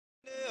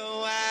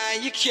why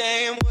you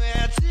came.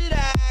 Where did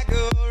I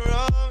go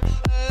wrong?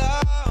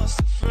 I lost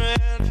a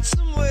friend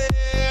somewhere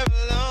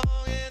along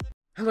in the...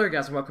 Hello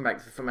guys and welcome back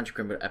to the Financial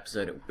Criminal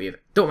episode with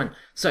Dortmund.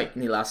 So,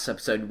 in the last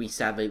episode we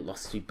sadly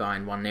lost to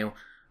Bayern 1-0,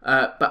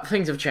 but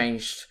things have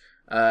changed.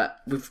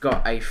 We've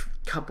got a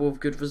couple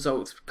of good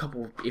results, a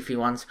couple of iffy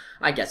ones.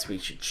 I guess we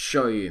should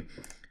show you.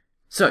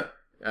 So,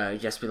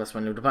 yes, we lost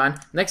 1-0 to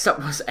Bayern. Next up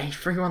was a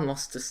 3-1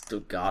 loss to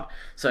Stuttgart.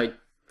 So,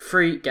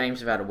 3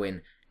 games without a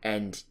win,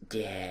 and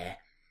yeah,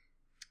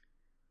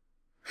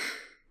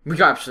 we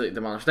got absolutely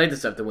demolished. They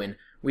deserved the win.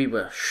 We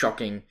were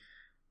shocking.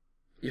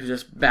 It was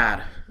just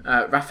bad.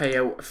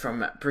 Raphael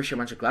from Borussia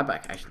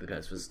Mönchengladbach, actually the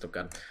player for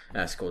Stuttgart,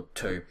 scored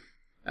 2.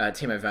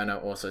 Timo Werner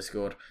also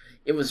scored.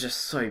 It was just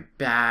so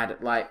bad.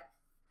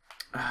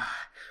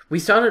 We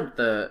started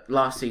the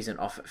last season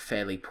off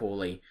fairly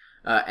poorly,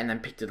 and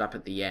then picked it up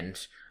at the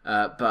end.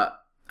 But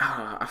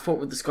I thought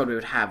with the squad we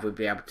would have, we'd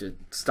be able to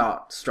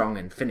start strong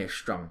and finish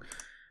strong.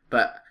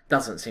 But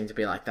doesn't seem to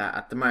be like that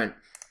at the moment.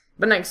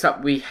 But next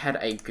up, we had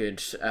a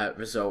good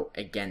result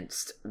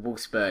against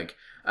Wolfsburg.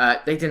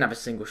 They didn't have a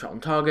single shot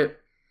on target.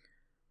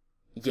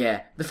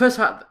 Yeah, the first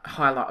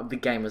highlight of the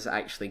game was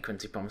actually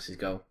Quincy Promes'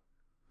 goal.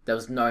 There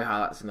was no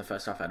highlights in the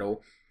first half at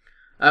all.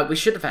 We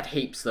should have had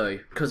heaps though,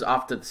 because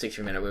after the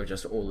 60th minute we were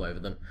just all over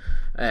them.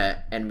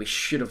 And we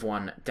should have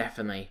won,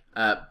 definitely.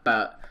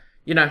 But,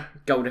 you know,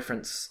 goal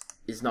difference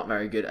is not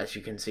very good, as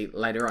you can see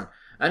later on.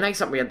 Next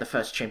up we had the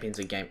first Champions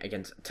League game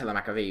against Tel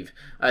Aviv.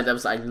 There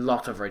was a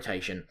lot of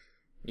rotation.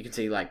 You can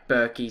see like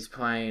Berkey's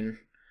playing,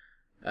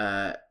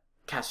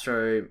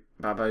 Castro,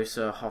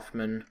 Barbosa,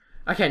 Hoffman.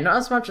 Okay, not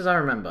as much as I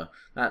remember.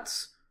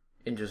 That's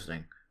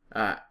interesting.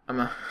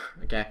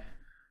 Okay.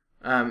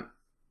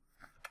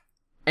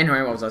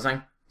 Anyway, what was I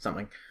saying?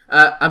 Something.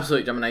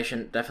 Absolute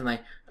domination,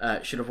 definitely.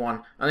 Should have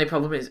won. Only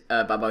problem is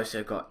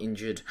Barbosa got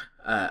injured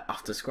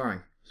after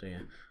scoring. So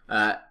yeah.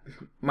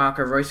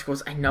 Marco Reus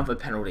scores another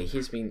penalty.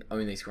 He's been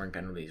only scoring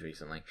penalties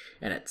recently,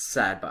 and it's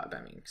sad, but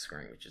I mean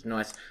scoring, which is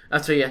nice.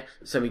 So yeah,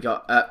 so we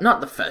got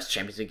not the first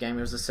Champions League game,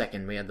 it was the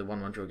second. We had the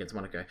 1-1 draw against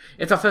Monaco.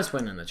 It's our first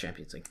win in the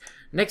Champions League.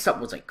 Next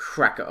up was a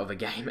cracker of a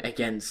game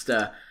against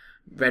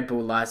Red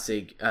Bull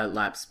Leipzig.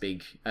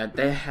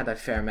 They had a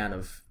fair amount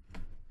of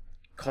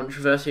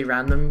controversy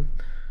around them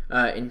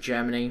in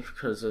Germany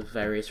because of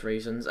various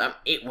reasons.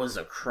 It was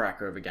a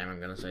cracker of a game, I'm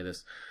going to say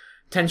this.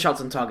 10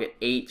 shots on target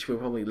each. We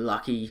were probably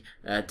lucky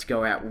to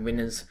go out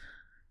winners.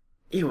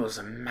 It was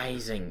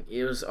amazing.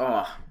 It was,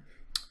 I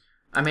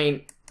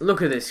mean,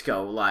 look at this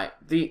goal.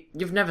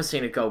 You've never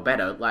seen a goal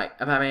better.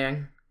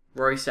 Aubameyang,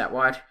 Royce out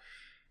wide.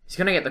 He's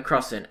going to get the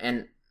cross in,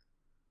 and,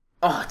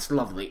 it's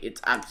lovely. It's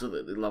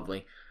absolutely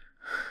lovely.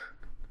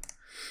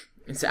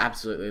 It's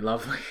absolutely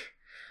lovely.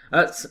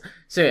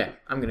 So yeah,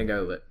 I'm going to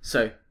go with it.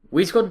 So,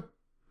 we scored,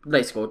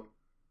 they scored.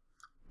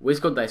 We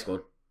scored, they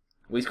scored.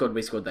 We scored,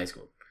 they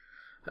scored.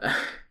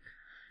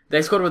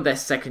 They scored with their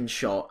second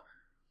shot,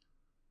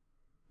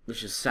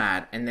 which is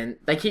sad, and then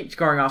they keep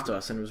scoring after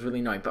us, and it was really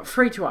annoying. But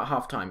 3-2 at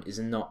half-time is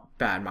not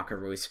bad. Marco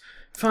Reus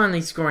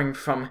finally scoring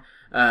from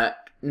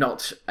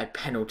not a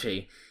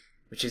penalty,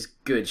 which is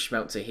good.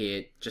 Schmelzer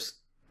here just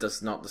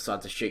does not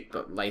decide to shoot,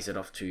 but lays it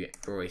off to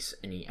Reus,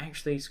 and he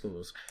actually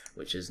scores,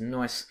 which is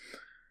nice.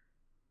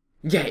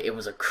 Yeah, it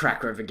was a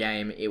cracker of a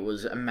game. It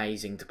was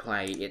amazing to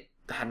play. It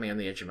had me on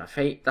the edge of my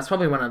feet. That's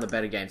probably one of the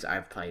better games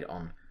I've played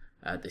on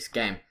this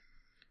game.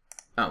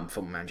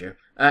 Football Manager.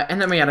 And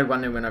then we had a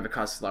 1-0 win over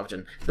Castle.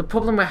 The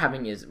problem we're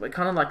having is we're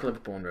kind of like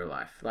Liverpool in real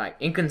life.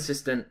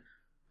 Inconsistent,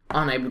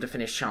 unable to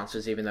finish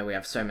chances even though we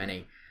have so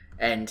many.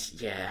 And,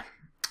 yeah.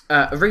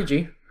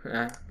 Origi,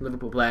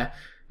 Liverpool player,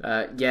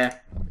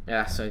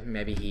 so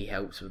maybe he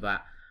helps with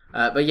that.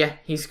 But yeah,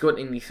 he scored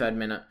in the 3rd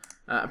minute.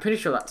 I'm pretty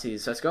sure that's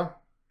his first goal.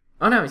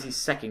 Oh no, it's his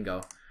second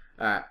goal.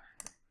 But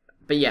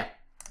yeah,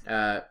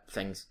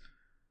 things.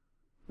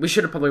 We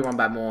should have probably won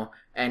by more,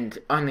 and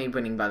only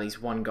winning by these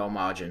 1-goal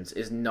margins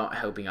is not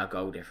helping our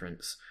goal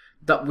difference.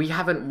 That we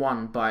haven't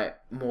won by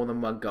more than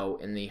 1 goal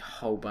in the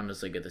whole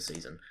Bundesliga this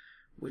season,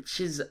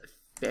 which is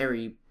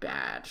very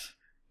bad.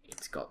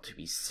 It's got to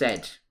be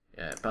said.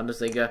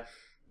 Bundesliga,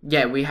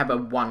 yeah, we have a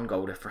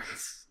 1-goal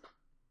difference.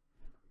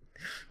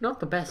 Not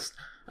the best.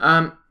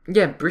 Yeah,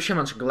 Borussia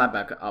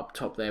Mönchengladbach up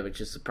top there,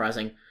 which is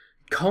surprising.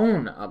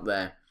 Köln up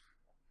there.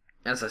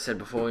 As I said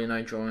before, you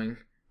know, drawing.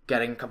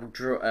 Getting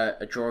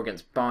a draw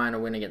against Bayern, a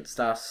win against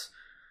us.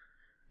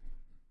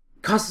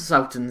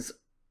 Kaiserslautern's,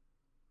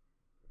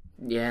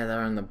 yeah,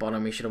 they're on the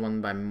bottom. We should have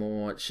won by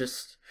more. It's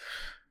just,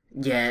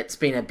 yeah, it's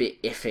been a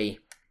bit iffy.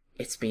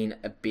 It's been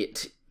a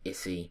bit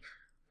iffy,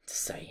 to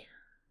say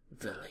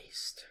the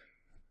least.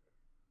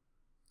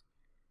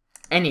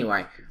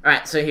 Anyway,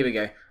 alright, so here we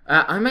go.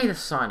 I made a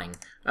signing.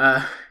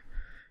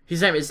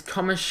 His name is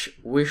Thomas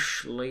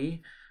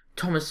Wilshere.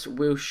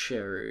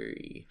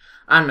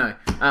 I don't know.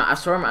 I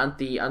saw him at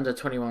the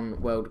Under-21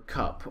 World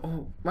Cup.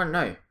 Oh, well,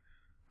 no.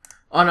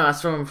 Oh, no, I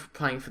saw him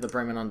playing for the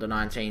Bremen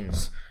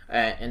Under-19s.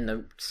 And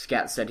the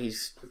scout said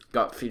he's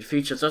got for the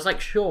future. So I was like,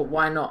 sure,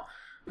 why not?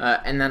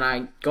 And then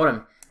I got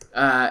him.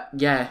 I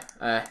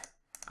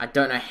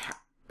don't know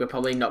we're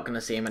probably not going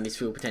to see him at his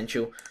full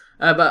potential.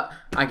 But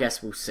I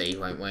guess we'll see,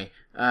 won't we?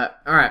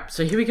 Alright,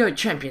 so here we go.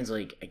 Champions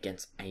League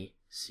against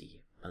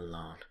AC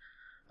Milan.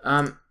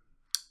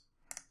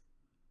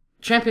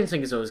 Champions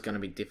League is always going to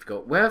be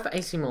difficult. Where have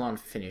AC Milan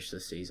finished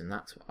this season?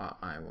 That's what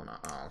I want to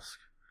ask.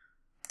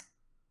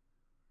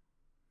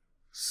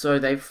 So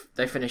they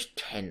finished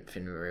 10th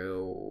in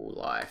real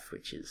life,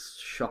 which is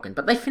shocking.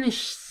 But they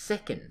finished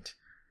second.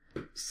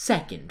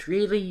 Second,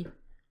 really?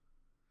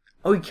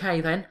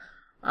 Okay then.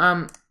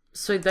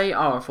 So they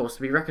are a force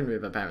to be reckoned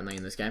with apparently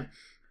in this game.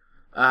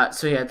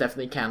 So yeah,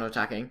 definitely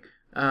counter-attacking.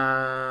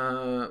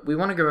 We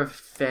want to go with a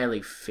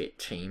fairly fit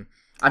team.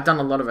 I've done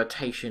a lot of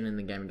rotation in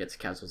the game against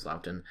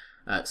Kaiserslautern,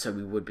 so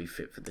we would be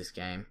fit for this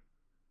game.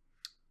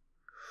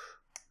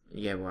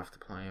 Yeah, we'll have to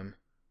play him.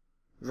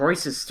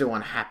 Royce is still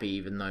unhappy,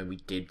 even though we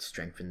did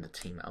strengthen the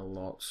team a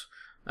lot.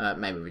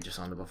 Maybe we're just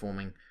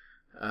underperforming.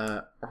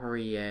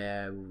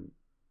 Aurier,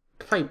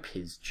 play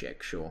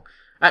Pizchek, sure.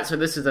 So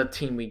this is a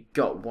team we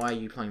got. Why are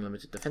you playing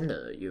limited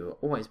defender? You're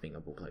always being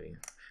a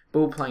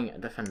ball playing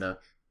defender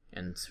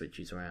and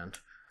switches around.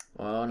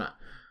 Well, no.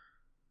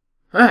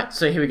 Alright,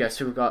 so here we go.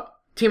 So we've got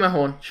Timo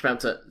Horn,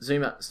 Schmelzer,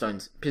 Zuma,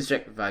 Stones,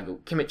 Pizchek,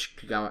 Weigl, Kimmich,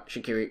 Kagawa,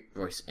 Shaqiri,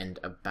 Royce, and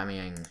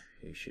Aubameyang,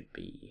 who should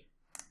be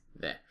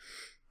there.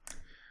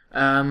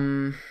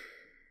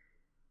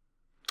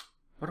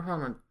 What do I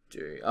want to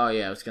do? Oh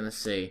yeah, I was gonna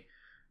see.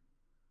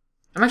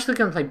 I'm actually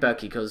gonna play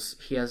Berkey because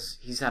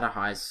he's had a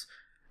highest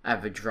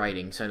average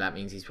rating, so that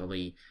means he's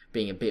probably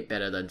being a bit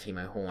better than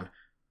Timo Horn.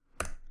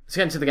 Let's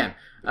get into the game.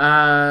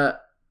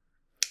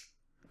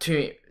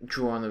 To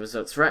draw on the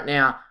results right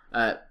now.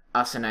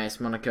 Us and AS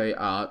Monaco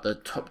are the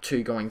top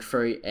two going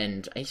through,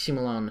 and AC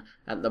Milan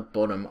at the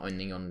bottom,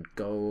 only on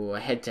go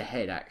head to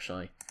head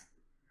actually.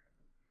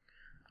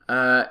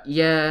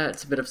 Yeah,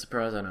 it's a bit of a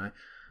surprise, I know.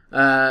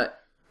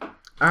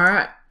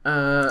 Alright.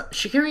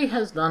 Shaqiri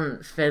has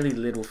done fairly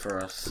little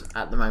for us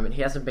at the moment.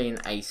 He hasn't been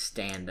a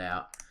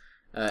standout,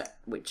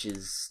 which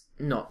is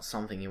not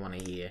something you want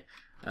to hear.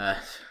 I'm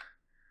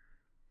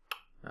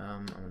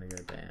gonna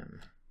go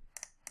bam,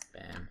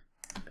 bam,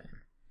 bam.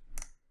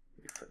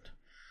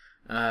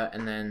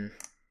 And then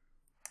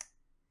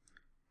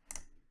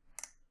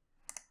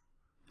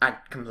I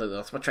completely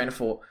lost my train of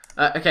thought.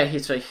 Okay,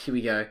 here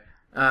we go.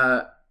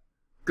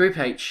 Group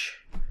H.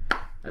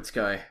 Let's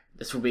go.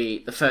 This will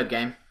be the third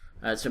game.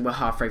 So we're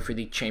halfway through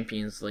the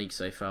Champions League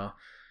so far.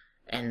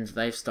 And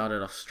they've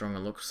started off strong, it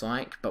looks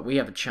like. But we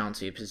have a chance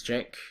here,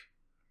 Pizchek.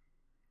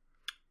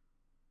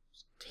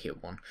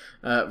 Hit one.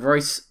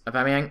 Royce,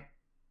 Aubameyang.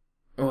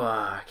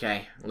 Oh,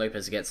 okay.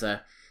 Lopez gets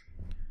there.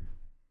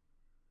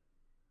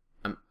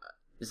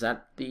 Is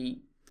that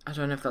the... I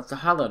don't know if that's the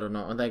highlight or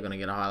not. Are they going to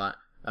get a highlight?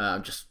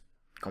 Just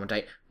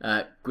commentate.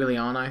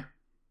 Giuliano.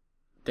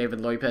 David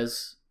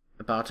Lopez.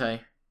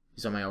 Abate.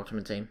 He's on my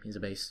ultimate team. He's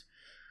a beast.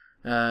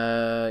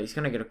 He's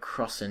going to get a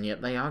cross in. Yep,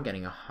 they are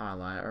getting a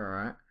highlight.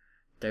 Alright.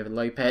 David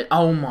Lopez.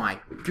 Oh my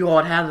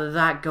god, how did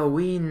that go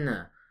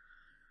in?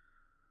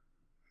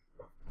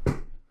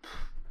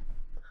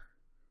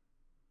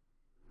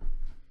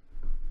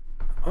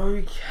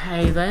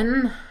 Okay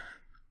then.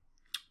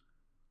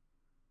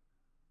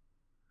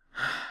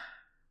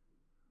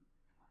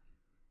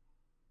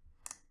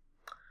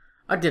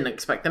 I didn't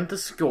expect them to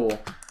score.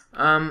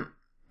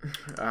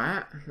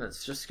 Alright,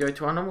 let's just go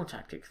to our normal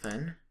tactic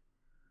then.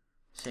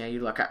 See how you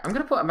like it. I'm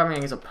going to put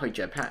Aubameyang as a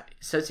poacher. It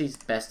says he's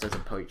best as a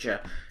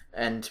poacher,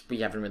 and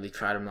we haven't really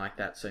tried him like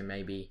that, so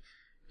maybe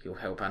he'll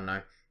help, I don't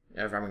know.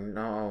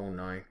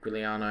 No.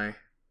 Giuliano.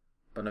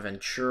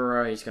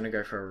 Bonaventura, he's going to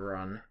go for a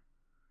run.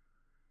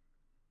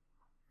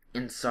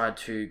 Inside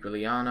to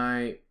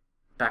Giuliano.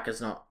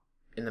 Backer's not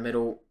in the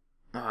middle.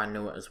 Oh, I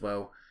knew it as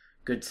well.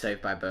 Good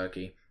save by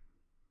Berkey.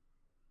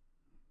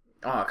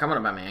 Oh, come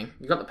on, Aubameyang.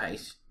 You got the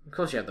pace. Of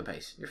course you have the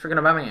pace. You're freaking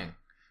Aubameyang.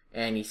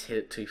 And he's hit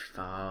it too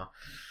far.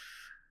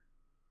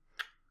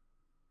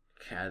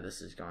 Okay,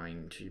 this is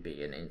going to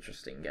be an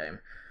interesting game.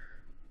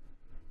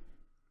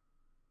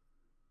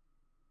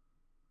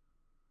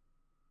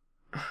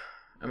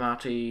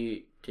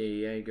 Amati,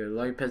 Diego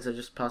Lopez are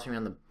just passing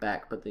around the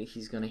back, but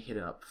he's going to hit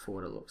it up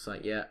forward, it looks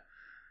like. Yeah.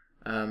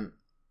 Come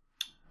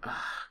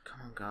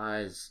on,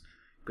 guys.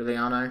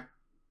 Giuliano.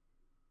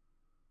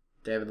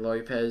 David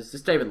Lopez.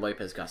 This David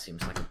Lopez guy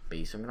seems like a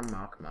beast. I'm going to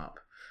mark him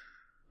up.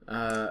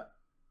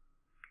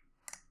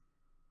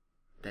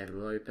 David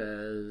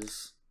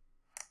Lopez.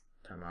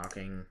 Time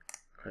marking.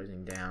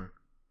 Closing down.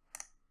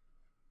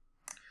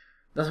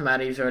 Doesn't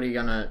matter. He's already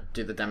going to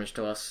do the damage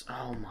to us.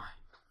 Oh my.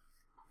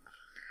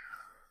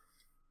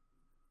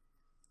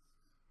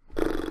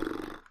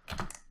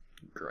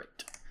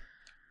 Great.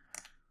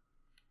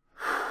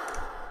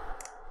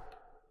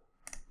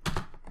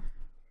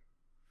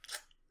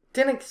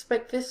 Didn't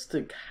expect this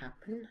to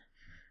happen.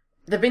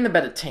 They've been the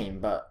better team,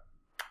 but...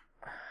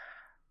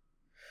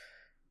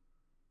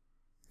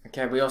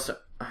 Okay, we also...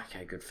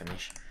 Okay, good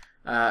finish.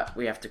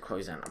 We have to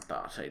close down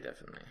Abate,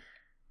 definitely.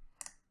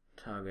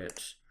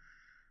 Target.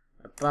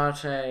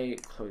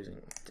 Abate, closing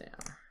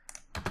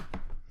down.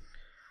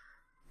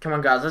 Come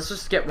on, guys, let's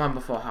just get one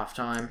before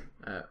half-time.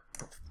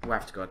 we'll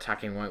have to go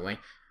attacking, won't we?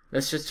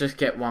 Let's just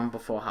get one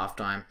before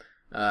halftime.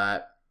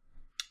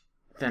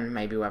 Then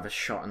maybe we'll have a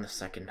shot in the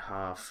second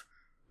half.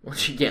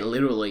 Once you get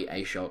literally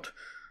a shot.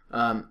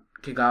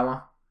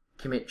 Kagawa,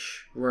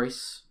 Kimmich,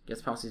 Royce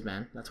gets past his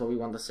man. That's what we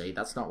want to see.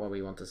 That's not what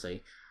we want to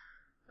see.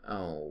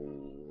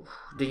 Oh,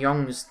 De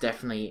Jong's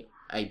definitely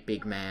a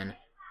big man.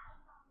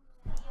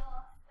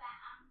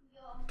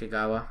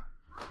 Kagawa.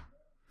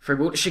 Free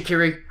ball to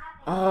Shaqiri.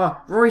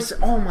 Oh, Royce.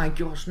 Oh my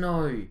gosh,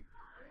 no.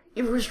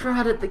 It was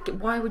right at the...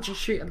 Why would you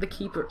shoot at the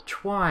keeper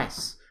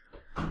twice?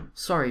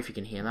 Sorry if you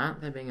can hear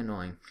that. They're being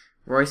annoying.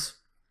 Royce.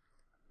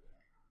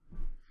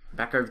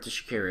 Back over to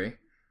Shaqiri.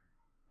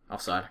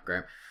 Offside.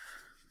 Great.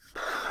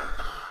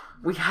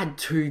 We had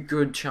 2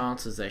 good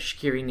chances there.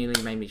 Shaqiri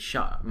nearly made me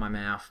shut my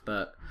mouth,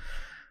 but...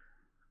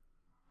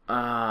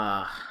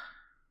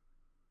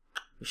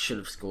 we should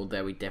have scored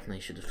there. We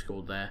definitely should have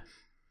scored there.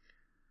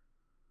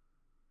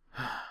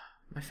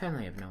 My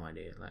family have no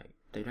idea. Like,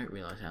 they don't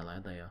realise how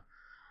loud they are.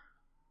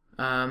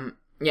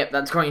 Yep,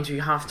 that's going to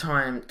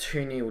half-time,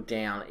 2-0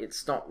 down.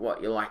 It's not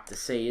what you like to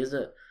see, is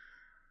it?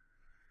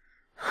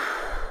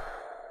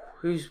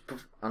 Who's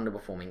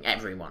underperforming?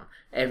 Everyone.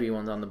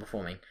 Everyone's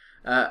underperforming.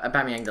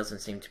 Aubameyang doesn't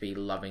seem to be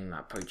loving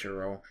that poacher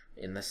role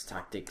in this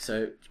tactic,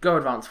 so go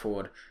advance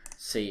forward,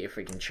 see if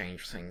we can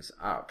change things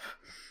up.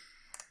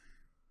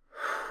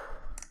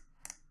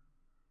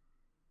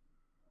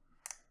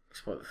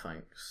 Exploit the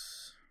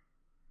flanks.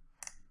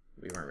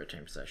 We won't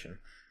retain possession.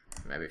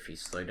 Maybe if you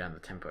slow down the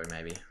tempo,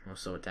 maybe. We'll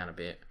slow it down a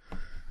bit.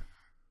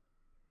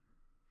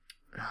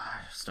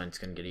 Stone's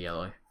gonna get a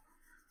yellow.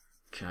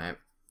 Okay.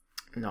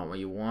 Not what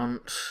you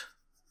want.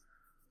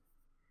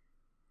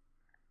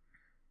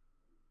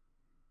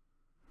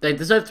 They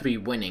deserve to be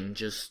winning,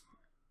 just...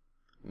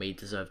 we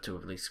deserve to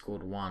have at least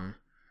scored 1.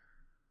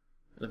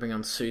 Let's bring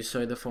on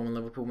Suso, the former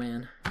Liverpool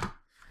man.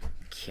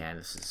 Okay,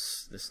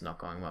 this is not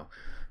going well.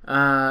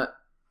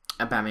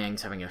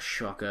 Aubameyang's having a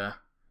shocker.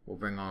 We'll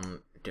bring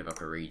on Divock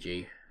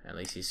Origi. At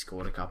least he's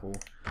scored a couple.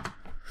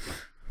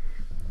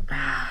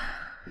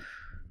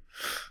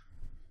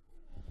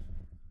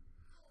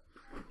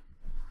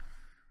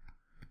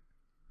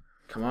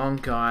 Come on,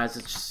 guys.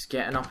 Let's just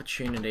get an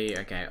opportunity.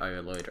 Okay,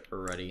 overload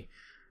already.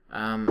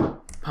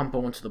 Pump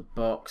ball into the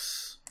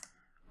box.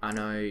 I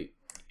know,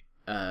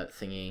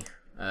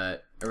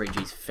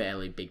 Origi's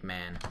fairly big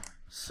man.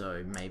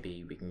 So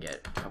maybe we can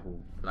get a couple,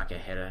 like a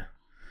header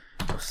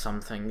or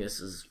something. This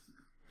is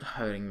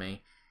hurting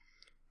me.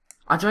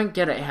 I don't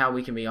get it how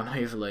we can be on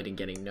overload and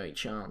getting no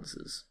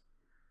chances.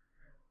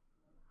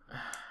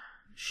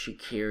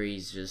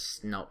 Shaqiri's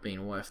just not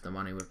been worth the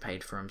money we've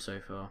paid for him so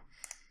far.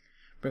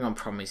 Bring on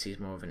Promise, he's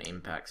more of an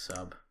impact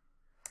sub.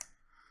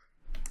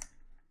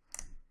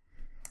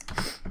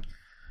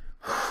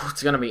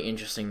 It's going to be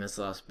interesting this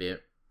last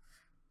bit.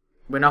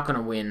 We're not going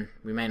to win.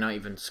 We may not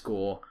even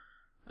score.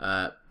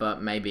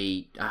 But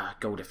maybe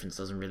goal difference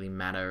doesn't really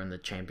matter in the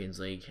Champions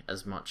League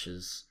as much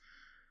as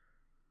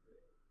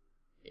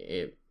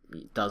it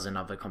does in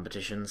other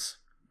competitions.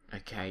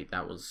 Okay,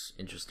 that was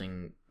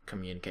interesting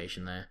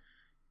communication there.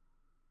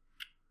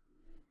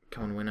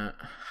 Come on, win it.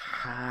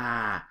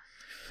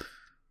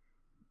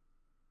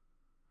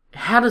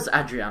 How does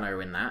Adriano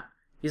win that?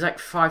 He's like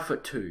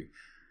 5'2".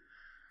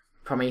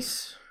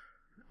 Promise.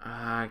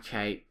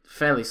 Okay,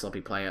 fairly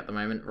sloppy play at the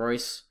moment.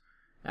 Royce,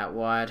 out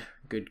wide,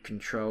 good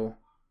control.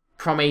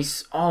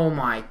 Promise. Oh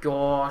my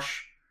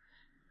gosh.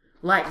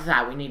 Like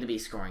that, we need to be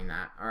scoring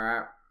that,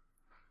 alright?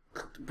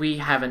 We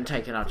haven't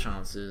taken our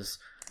chances.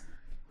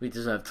 We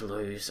deserve to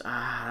lose.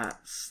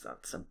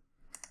 That's a...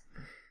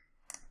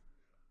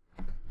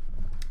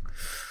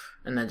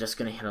 And they're just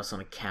going to hit us on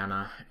a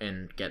counter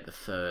and get the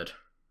third.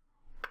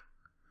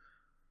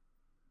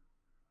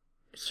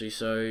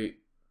 Suso,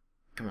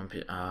 come on,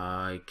 okay,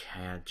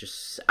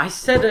 I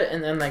said it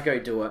and then they go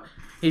do it.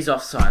 He's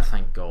offside,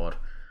 thank God.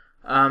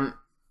 We're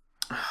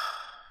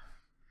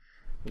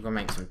gonna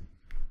make some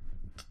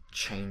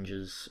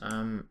changes.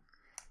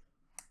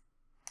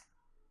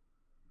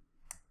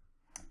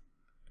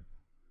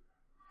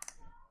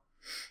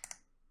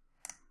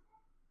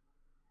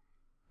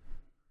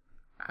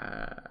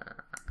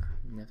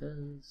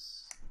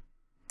 Nevers?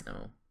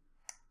 No.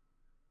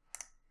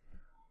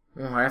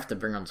 Well, I have to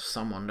bring on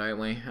someone, don't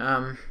we?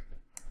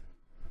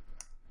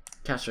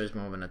 Castro's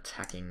more of an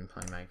attacking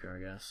playmaker, I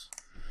guess.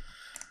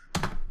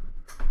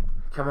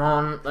 Come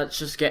on, let's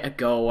just get a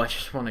goal. I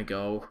just want a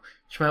goal.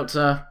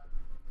 Schmelzer,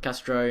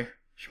 Castro,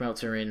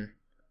 Schmelzer in,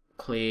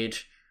 cleared.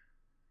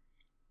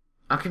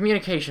 Our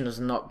communication has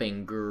not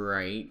been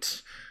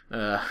great.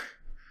 They're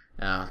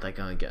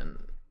going again.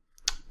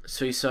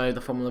 Suso,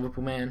 the former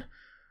Liverpool man.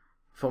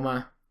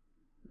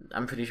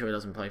 I'm pretty sure he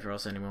doesn't play for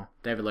us anymore.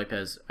 David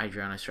Lopez,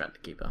 Adriano Strat, the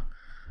keeper.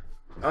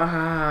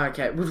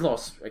 Okay, we've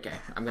lost. Okay,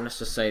 I'm gonna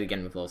just say it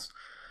again, we've lost.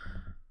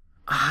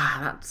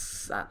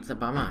 That's a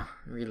bummer.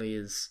 It really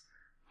is.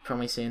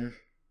 Promise in.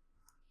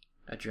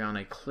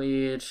 Adriano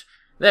cleared.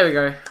 There we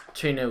go.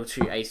 2-0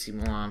 to AC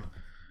Milan.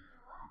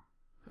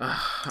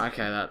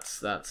 Okay,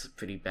 that's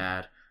pretty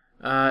bad.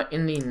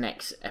 In the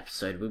next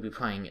episode, we'll be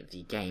playing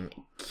the game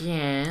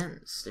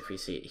against, if we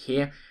see it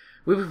here,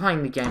 we'll be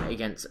playing the game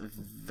against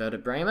Werder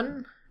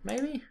Bremen,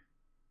 maybe?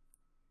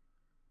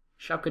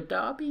 Schalke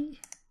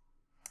Derby?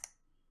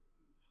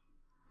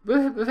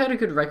 We've had a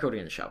good record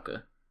against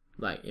Schalke,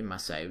 like, in my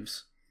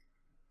saves.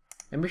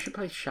 And we should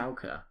play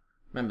Schalke.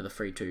 Remember the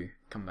 3-2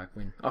 comeback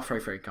win. Oh,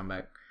 3-3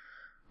 comeback.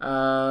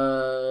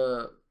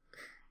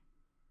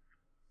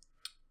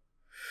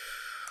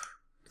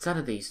 It's out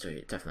of these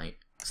two, definitely.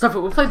 Stuff it,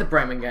 we'll play the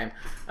Bremen game,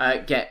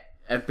 get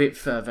a bit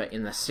further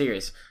in the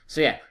series.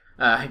 So yeah,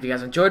 I hope you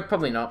guys enjoyed.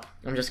 Probably not.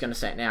 I'm just going to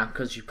say it now,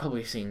 because you've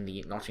probably seen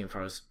the Nottingham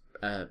Forest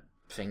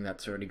thing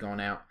that's already gone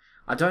out.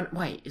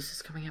 Wait, is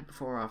this coming out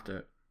before or after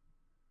it?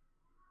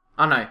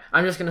 Oh no,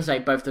 I'm just going to say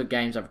both the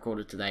games I've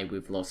recorded today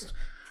we've lost.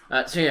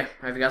 So yeah,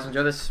 I hope you guys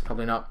enjoy this.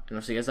 Probably not, and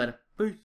I'll see you guys later. Peace.